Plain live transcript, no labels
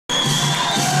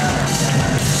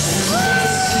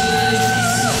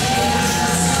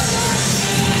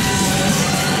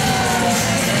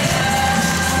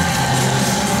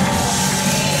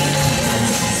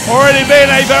certainly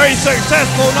been a very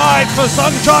successful night for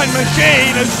Sunshine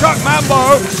Machine as Chuck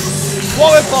Mambo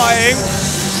qualifying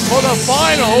for the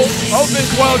final of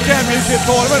this World Championship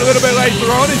tournament a little bit later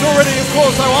on. He's already, of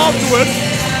course, though, afterwards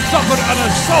suffered an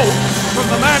assault from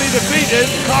the man he defeated,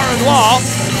 Noir.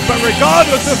 But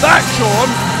regardless of that, Sean,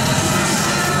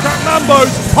 Chuck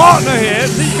Mambo's partner here,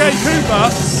 TK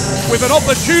Cooper, with an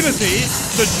opportunity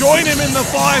to join him in the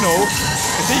final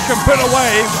if he can put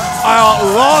away our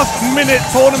last-minute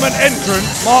tournament entrant,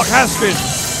 Mark Haskins.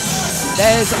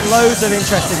 There's loads of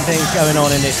interesting things going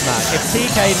on in this match. If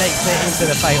TK makes it into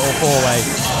the Fatal 4-Way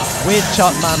with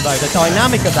Chuck Mambo, the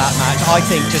dynamic of that match, I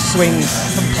think, just swings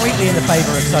completely in the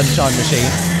favour of Sunshine Machine.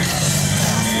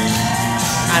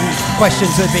 And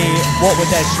questions would be, what would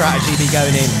their strategy be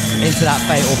going into that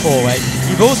Fatal 4-Way?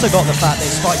 You've also got the fact that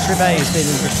Spike Trivet has been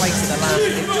replaced at the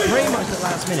pretty much the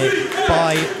last minute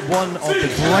by one of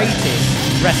the greatest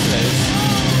wrestlers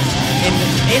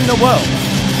in the world.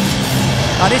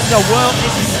 Now this is a world.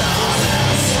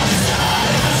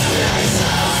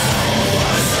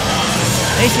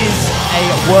 This is a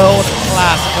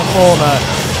world-class performer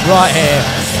right here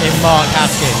in Mark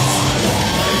Haskins.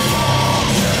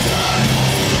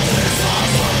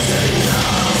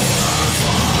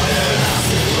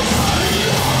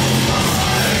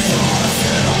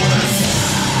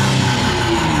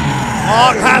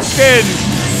 Mark Haskins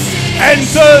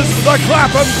enters the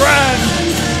Clapham Grand.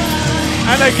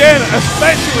 And again,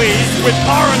 especially with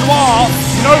Noir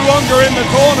no longer in the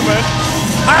tournament,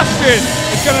 Haskins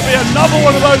is going to be another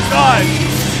one of those guys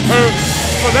who,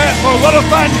 for a lot of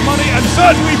fans' money, and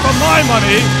certainly for my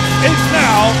money, is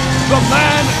now the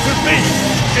man to beat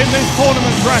in this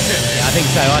tournament bracket. Yeah, I think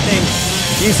so. I think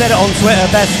you said it on Twitter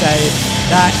best, Dave,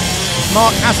 that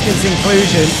Mark Haskins'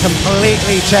 inclusion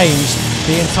completely changed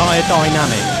the entire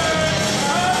dynamic.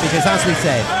 Because as we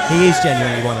said, he is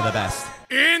genuinely one of the best.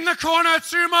 In the corner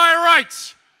to my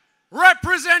right,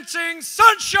 representing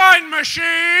Sunshine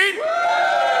Machine,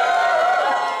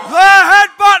 the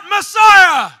Headbutt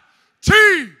Messiah,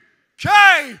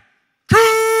 TK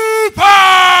Cooper!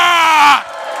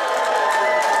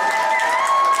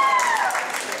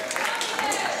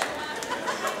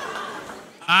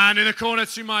 And in the corner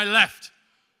to my left,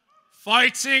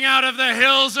 fighting out of the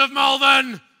hills of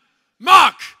Malvern,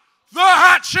 Mark the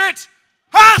Hatchet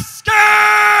Haskins!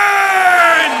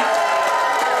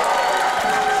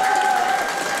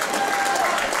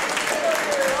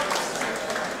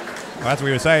 Well, as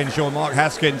we were saying, Sean, Mark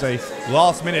Haskins, a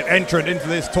last-minute entrant into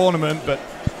this tournament, but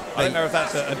I don't know if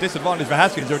that's a disadvantage for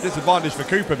Haskins or a disadvantage for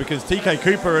Cooper, because TK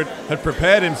Cooper had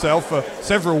prepared himself for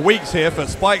several weeks here for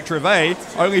Spike Trivet,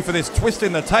 only for this twist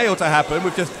in the tail to happen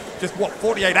with just what,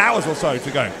 48 hours or so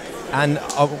to go. And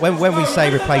when we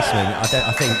say replacement, I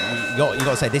think you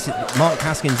got to say this is Mark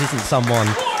Haskins isn't someone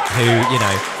who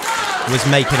was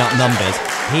making up numbers.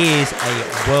 He is a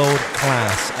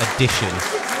world-class addition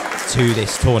to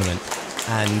this tournament,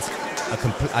 and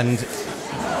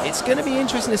it's going to be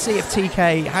interesting to see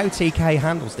how TK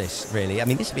handles this. Really, I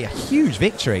mean, this would be a huge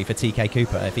victory for TK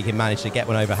Cooper if he can manage to get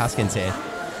one over Haskins here.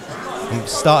 And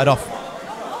started off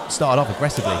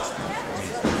aggressively.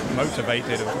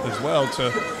 Motivated as well,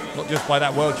 to not just by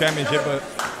that World Championship, but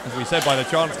as we said, by the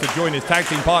chance to join his tag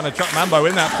team partner Chuck Mambo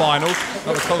in that final.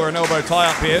 Another collar and elbow tie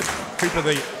up here. Cooper,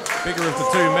 the bigger of the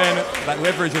two men, that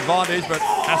leverage advantage, but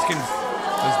Haskins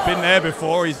has been there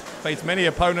before. He's faced many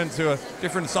opponents who are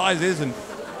different sizes, and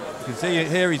you can see it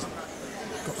here, he's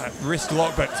got that wrist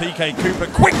lock, but TK Cooper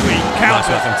quickly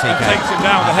counters and takes him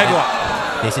down with the headlock.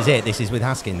 This is it. This is with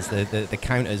Haskins. The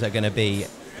counters are going to be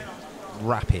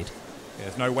rapid.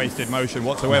 There's no wasted motion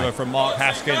whatsoever from Mark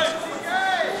Haskins.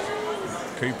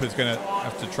 Cooper's going to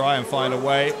have to try and find a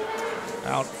way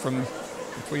out from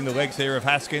between the legs here of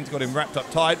Haskins. Got him wrapped up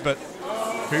tight, but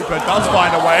Cooper does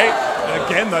find a way. And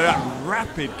again, though, that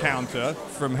rapid counter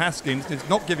from Haskins is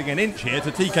not giving an inch here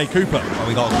to TK Cooper. Oh,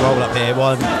 we got a roll up here.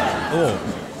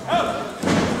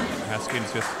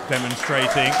 Haskins just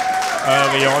demonstrating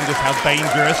early on just how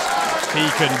dangerous he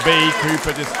can be.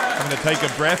 Cooper just having to take a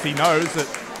breath. He knows that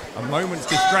a moment's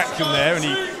distraction there, and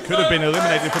he could have been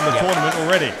eliminated from the tournament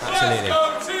already. Absolutely.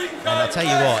 And I'll tell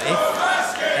you what, if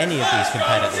any of these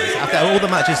competitors, after all the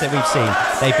matches that we've seen,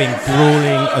 they've been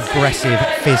grueling, aggressive,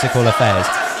 physical affairs.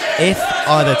 If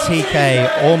either TK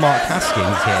or Mark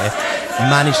Haskins here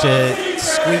manage to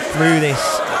squeak through this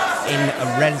in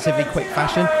a relatively quick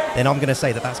fashion, then I'm going to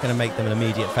say that that's going to make them an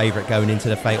immediate favourite going into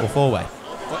the Fatal 4-Way.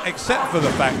 Well, except for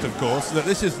the fact, of course, that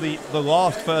this is the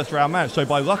last first-round match. So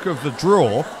by luck of the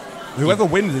draw, whoever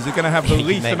wins is going to have the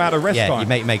least amount of rest time.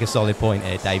 Yeah, you make a solid point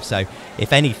here, Dave. So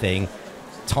if anything,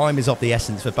 time is of the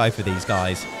essence for both of these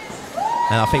guys.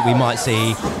 And I think we might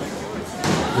see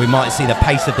we might see the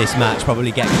pace of this match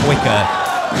probably get quicker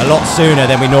a lot sooner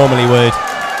than we normally would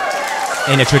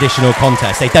in a traditional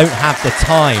contest. They don't have the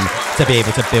time to be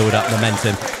able to build up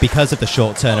momentum because of the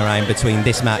short turnaround between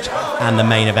this match and the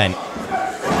main event.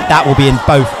 That will be in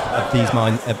both of these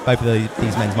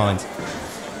men's minds.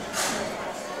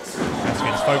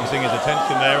 Haskins focusing his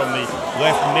attention there on the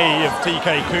left knee of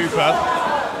TK Cooper.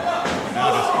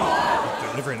 Now just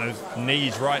delivering those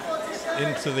knees right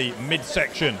into the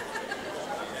midsection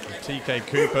of TK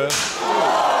Cooper.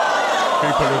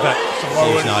 Cooper with that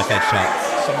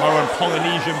Samoan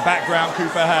Polynesian background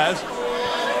Cooper has.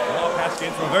 Mark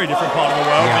Haskins from a very different part of the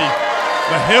world,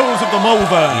 the hills of the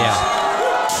Malverns. Yeah.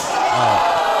 Oh.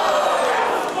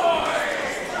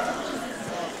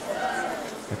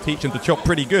 They teach him to chop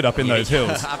pretty good up in those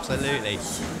hills. Absolutely.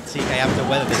 TK having to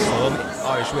weather this storm.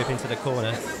 Irish whip into the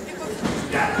corner.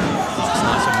 That's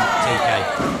nice from TK.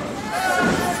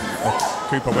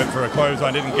 Cooper went for a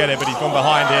clothesline, didn't get it, but he's gone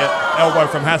behind here. Elbow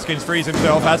from Haskins, frees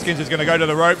himself. Haskins is going to go to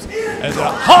the ropes. There's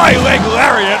a high leg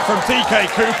lariat from TK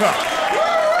Cooper.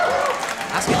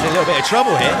 Haskins in a little bit of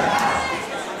trouble here.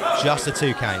 Just a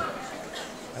 2 count.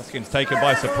 Haskins taken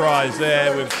by surprise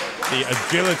there with the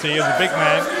agility of the big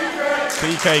man.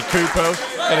 TK Cooper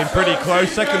getting pretty close.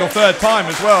 Second or third time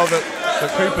as well that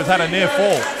Cooper's had a near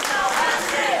fall.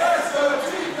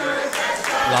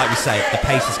 Like we say, the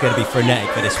pace is going to be frenetic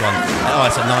for this one. Oh,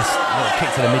 it's a nice little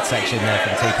kick to the midsection there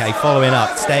from TK. Following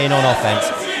up, staying on offense.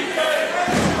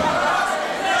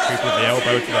 Cooper with the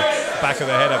elbow to the back of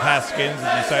the head of Haskins,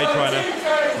 as you say, trying to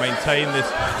maintain this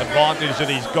advantage that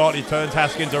he's got. He turns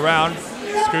Haskins around,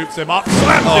 scoops him up,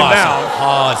 slams him down.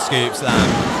 Hard scoop slam.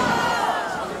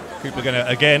 Cooper going to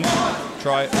again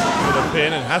try with a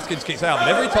pin, and Haskins kicks out. But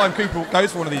every time Cooper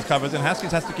goes for one of these covers and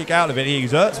Haskins has to kick out of it, he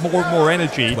exerts more and more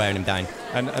energy. It's wearing him down.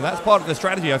 And that's part of the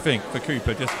strategy, I think, for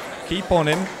Cooper. Just keep on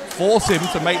him, force him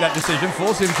to make that decision,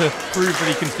 force him to prove that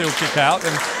he can still kick out,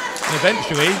 and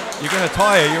eventually you're going to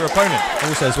tire your opponent.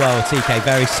 Also as well, TK,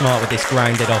 very smart with this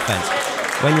grounded offense.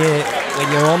 When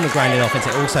you're on the grounded offense,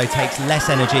 it also takes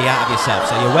less energy out of yourself.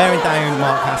 So you're wearing down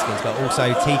Mark Haskins, but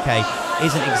also TK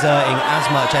isn't exerting as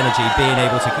much energy, being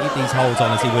able to keep these holds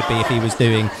on as he would be if he was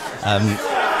doing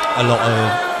a lot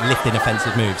of lifting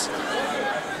offensive moves.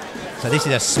 So this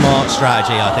is a smart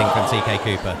strategy, I think, from TK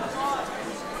Cooper.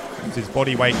 Puts his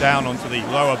body weight down onto the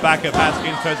lower back of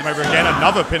Haskins, turns him over again.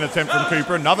 Another pin attempt from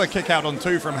Cooper, another kick out on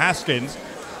 2 from Haskins.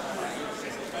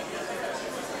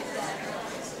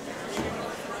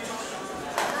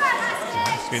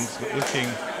 Haskins looking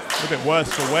a little bit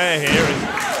worse for wear here as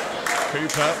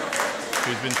Cooper,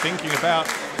 who's been thinking about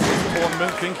this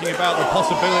tournament, thinking about the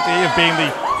possibility of being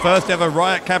the first ever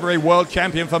Riot Cabaret World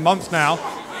Champion for months now.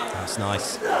 That's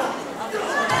nice.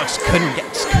 I just couldn't get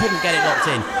it locked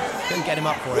in. Couldn't get him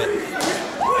up for it.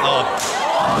 Oh.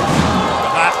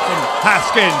 That from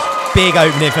Haskins. Big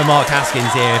opening for Mark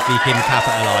Haskins here if he can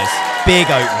capitalise. Big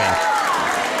opening.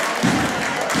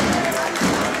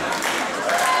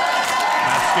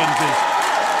 Haskins is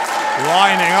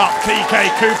lining up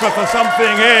TK Cooper for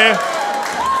something here.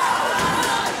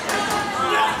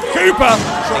 Cooper,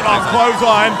 short arm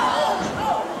clothesline.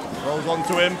 Rolls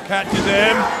onto him, catches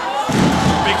him.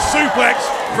 Big suplex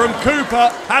from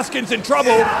Cooper. Haskins in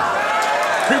trouble.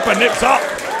 Cooper nips up.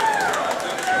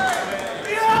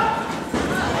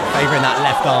 Favouring that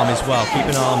left arm as well. Keep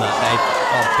an eye on that, Dave.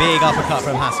 Oh, big uppercut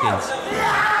from Haskins.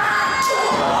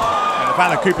 And the fact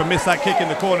that Cooper missed that kick in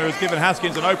the corner has given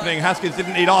Haskins an opening. Haskins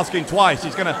didn't need asking twice.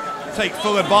 He's going to take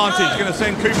full advantage. He's going to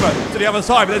send Cooper to the other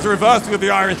side, but there's a reversal of the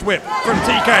Irish whip from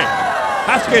TK.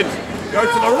 Haskins goes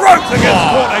to the ropes and gets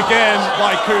caught again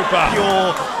by Cooper.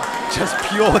 Just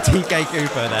pure TK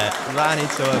Cooper there. Ran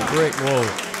into a brick wall.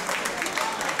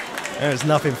 There's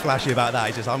nothing flashy about that.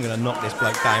 He's just, I'm going to knock this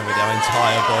bloke down with their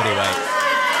entire body weight.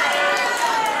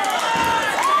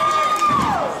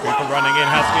 Cooper running in.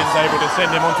 Haskins able to send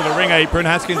him onto the ring apron.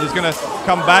 Haskins is going to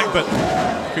come back, but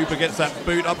Cooper gets that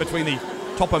boot up between the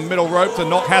top and middle rope to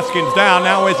knock Haskins down.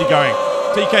 Now where's he going?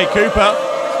 TK Cooper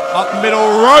up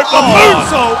middle rope. The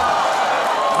moonsault!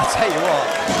 I tell you what,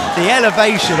 the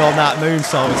elevation on that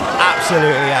moonsault was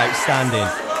absolutely outstanding.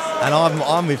 And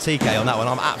I'm with TK on that one.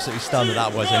 I'm absolutely stunned that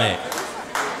wasn't it.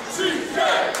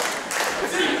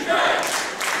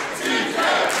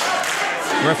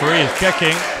 The referee is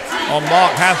checking on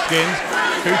Mark Haskins.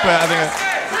 Cooper having a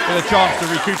bit of chance to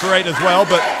recuperate as well,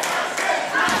 but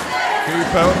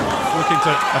Cooper looking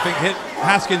to, I think, hit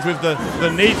Haskins with the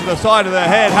knee to the side of the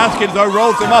head. Haskins, though,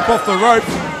 rolls him up off the ropes.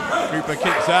 Cooper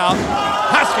kicks out.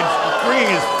 Haskins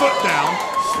bringing his foot down,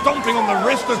 stomping on the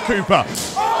wrist of Cooper.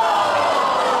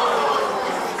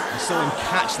 saw him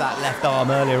catch that left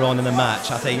arm earlier on in the match.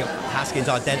 I think Haskins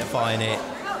identifying it,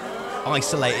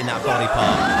 isolating that body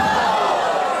part.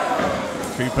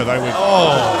 Cooper though with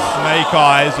snake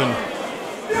eyes, and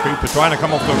Cooper trying to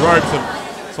come off the ropes.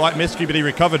 A slight miscue, but he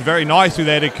recovered very nicely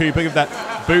there, did Cooper, with that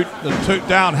boot that took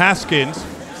down Haskins.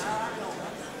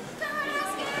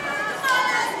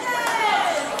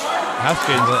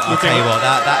 Haskins, I'll tell you what,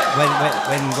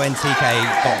 when TK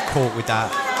got caught with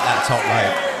that top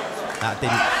rope, that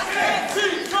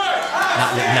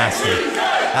looked nasty.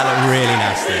 That looked really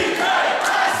nasty.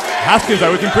 Haskins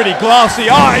though looking pretty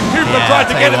glassy-eyed. Cooper tried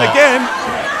to get him again.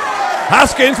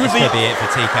 Haskins with the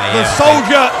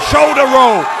soldier shoulder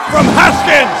roll from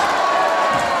Haskins.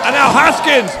 And now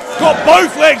Haskins got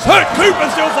both legs hurt. Cooper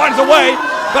still finds a way,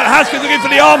 but Haskins looking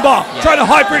for the armbar, trying to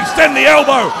hyperextend the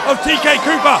elbow of TK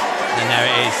Cooper. And there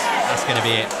it is. That's going to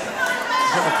be it.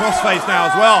 He's got the crossface now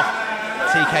as well.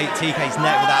 TK's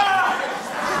net with that.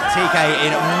 TK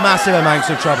in massive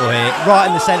amounts of trouble here, right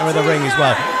in the centre of the ring as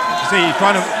well. See, he's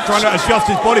trying to adjust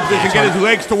his body position, get his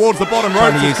legs towards the bottom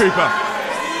ropes of Cooper.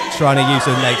 Trying to use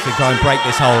his legs to try and break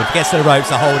this hold. Gets to the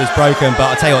ropes, the hold is broken, but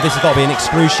I'll tell you what, this has got to be an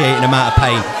excruciating amount of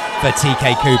pain for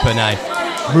TK Cooper now.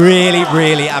 Really,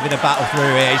 really having a battle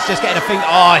through here. He's just getting a finger,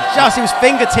 he was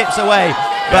fingertips away,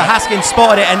 but Haskins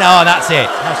spotted it, and that's it.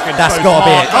 That's got to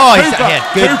be it.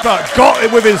 Cooper got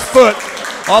it with his foot.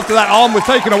 After that arm was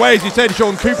taken away, as you said,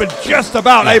 Sean, Cooper just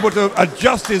about able to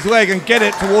adjust his leg and get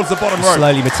it towards the bottom rope.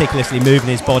 Slowly, meticulously moving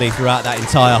his body throughout that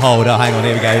entire hold. Oh, hang on,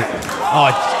 here we go.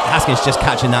 Haskins just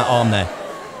catching that arm there.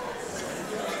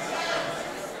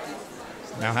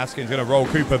 Now Haskins going to roll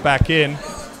Cooper back in.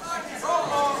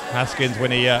 Haskins,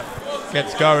 when he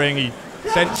gets going, he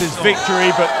senses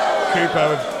victory, but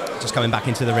Cooper just coming back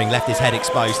into the ring, left his head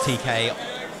exposed. TK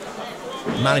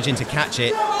managing to catch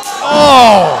it.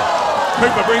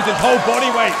 Cooper brings his whole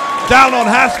body weight down on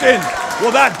Haskins.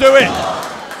 Will that do it?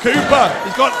 Cooper,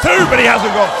 he's got two, but he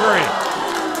hasn't got three.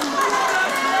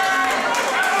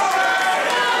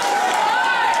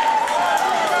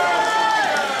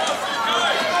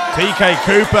 TK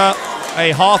Cooper,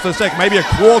 a half a second, maybe a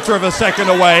quarter of a second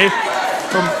away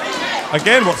from,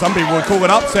 again, what some people would call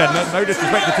an upset. No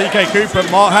disrespect to TK Cooper,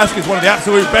 Mark Haskins, one of the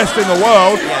absolute best in the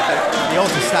world. The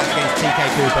odds are stacked against TK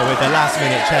Cooper with the last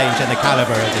minute change and the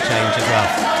calibre of the change as well.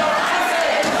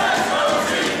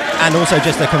 And also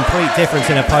just a complete difference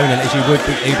in opponent as you'd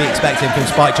be expecting from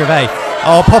Spike Gervais.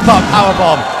 Pop-up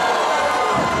powerbomb.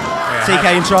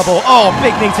 TK in trouble.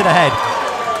 Big knee to the head.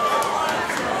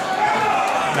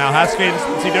 Now Haskins,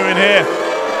 what's he doing here?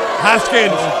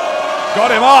 Haskins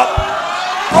got him up.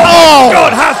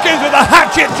 God, Haskins with a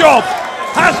hatchet job.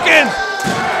 Haskins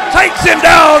takes him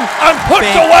down and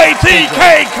puts away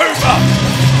TK Cooper.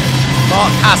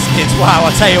 Mark Haskins, wow,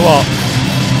 I tell you what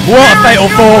a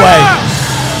fatal four-way.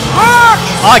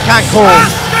 I can't call.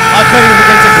 I couldn't even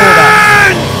begin to call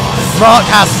that. Mark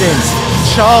Haskins,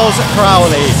 Charles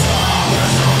Crowley,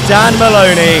 Dan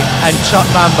Maloney and Chuck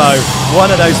Mambo.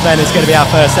 One of those men is going to be our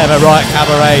first ever Riot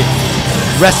Cabaret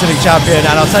Wrestling Champion,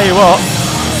 and I'll tell you what,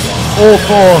 all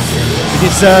four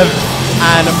deserved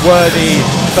and worthy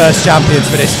first champions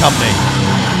for this company.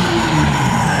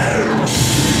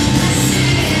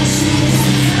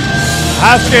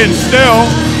 Haskins still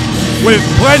with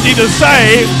plenty to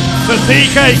say to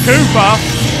TK Cooper.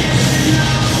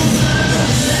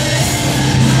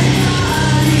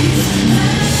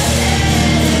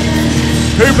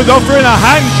 Cooper's offering a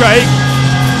handshake.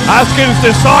 Haskins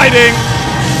deciding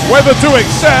whether to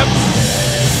accept.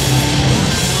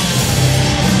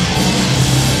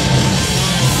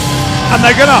 And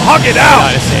they're going to hug it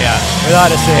out. We'd like to see it. We'd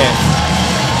like to see it.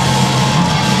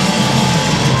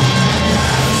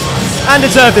 And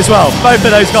deserved as well. Both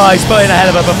of those guys put in a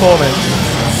hell of a performance.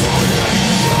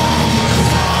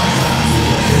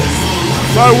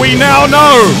 So we now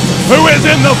know who is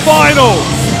in the final.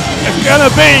 It's going to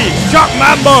be Chuck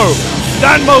Mambo,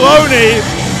 Dan Maloney,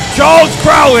 Charles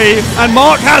Crowley, and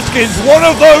Mark Haskins. One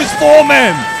of those four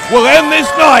men will end this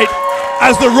night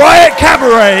as the Riot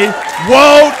Cabaret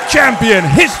World Champion.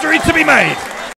 History to be made.